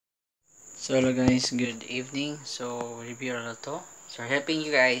So hello guys, good evening. So review na to. So helping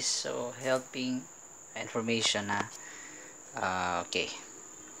you guys. So helping information na. Okay.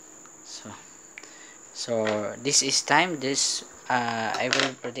 So this is time. This I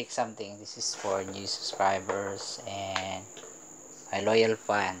will predict something. This is for new subscribers and my loyal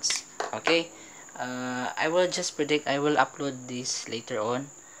fans. Okay. I will just predict. I will upload this later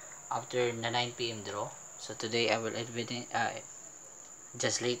on after the 9 p.m. draw. So today I will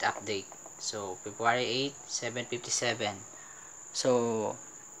just late update. So February 8, 7:57. So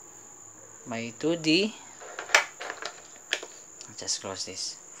my 2D, just close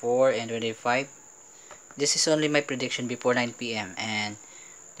this, 4 and 25. This is only my prediction before 9 p.m. and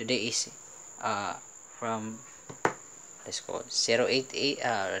today is from, let's call 088,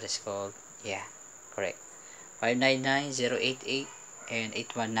 let's call, yeah, correct, 599, 088 and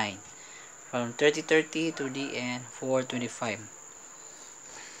 819 from 3030 to the end 425.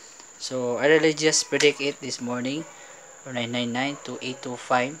 So I really just predict it this morning from 999 to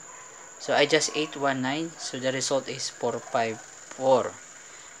 825. So I just 819, so the result is 454.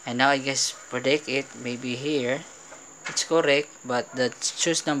 And now I guess predict it, maybe here it's correct, but the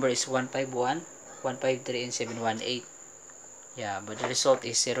choose number is 151, 153 and 718. Yeah, but the result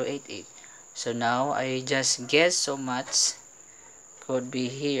is 088. So now I just guess so much could be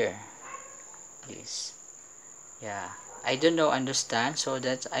here. Yes. Yeah, I don't know, understand, so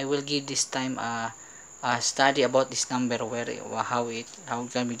that I will give this time a study about this number, where how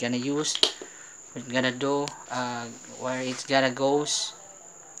can we gonna use, what gonna do, where it's gonna goes.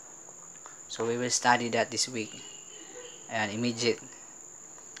 So we will study that this week and immediate.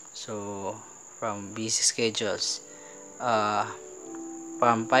 So from busy schedules, uh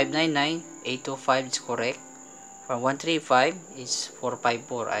from 599, 825 is correct, from 135 is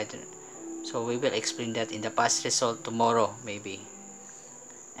 454. I don't, so we will explain that in the past result tomorrow maybe.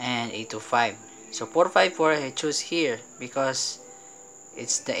 And 825, so 454 I choose here because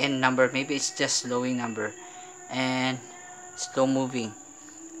it's the end number, maybe it's just slowing number and slow moving.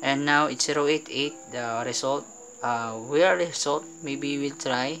 And now it's 088, the result, where result, maybe we'll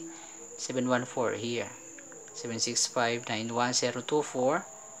try 714 here, 76591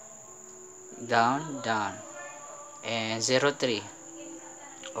 down down, and 03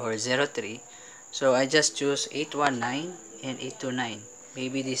 or 03. So I just choose 819 and 829,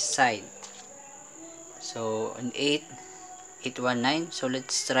 maybe this side. So in 819, so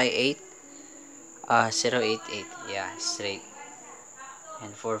let's try 8, 088, yeah, straight.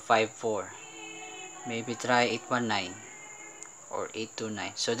 And 454, maybe try 819 or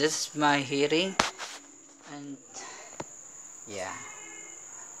 829. So this is my hearing, and yeah,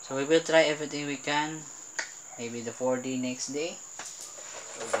 so we will try everything we can. Maybe the 4D next day,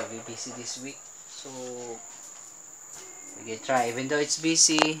 so we'll be busy this week, so we can try even though it's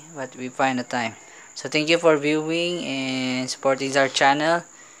busy, but we find a time. So thank you for viewing and supporting our channel.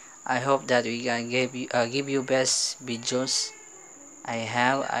 I hope that we can give you best videos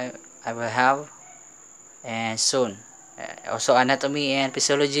I will have, and soon. Also anatomy and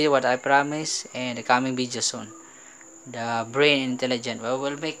physiology, what I promise, and the coming video soon. The brain intelligent, well,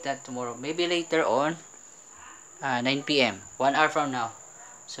 we'll make that tomorrow, maybe later on, 9 p.m. 1 hour from now.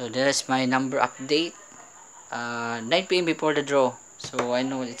 So there's my number update, 9 p.m. before the draw. So I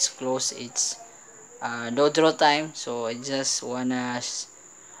know it's close, it's no draw time, so I just wanna,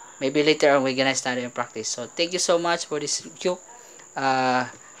 maybe later on we're gonna start and practice. So thank you so much for this uh,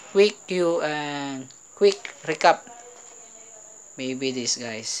 quick and quick recap. Maybe this,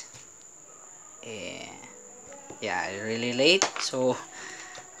 guys, yeah, really late, so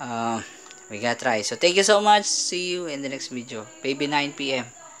we gotta try. So thank you so much, see you in the next video, maybe 9 p.m,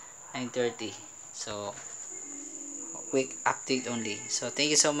 9:30. So quick update only. So thank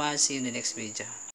you so much, see you in the next video.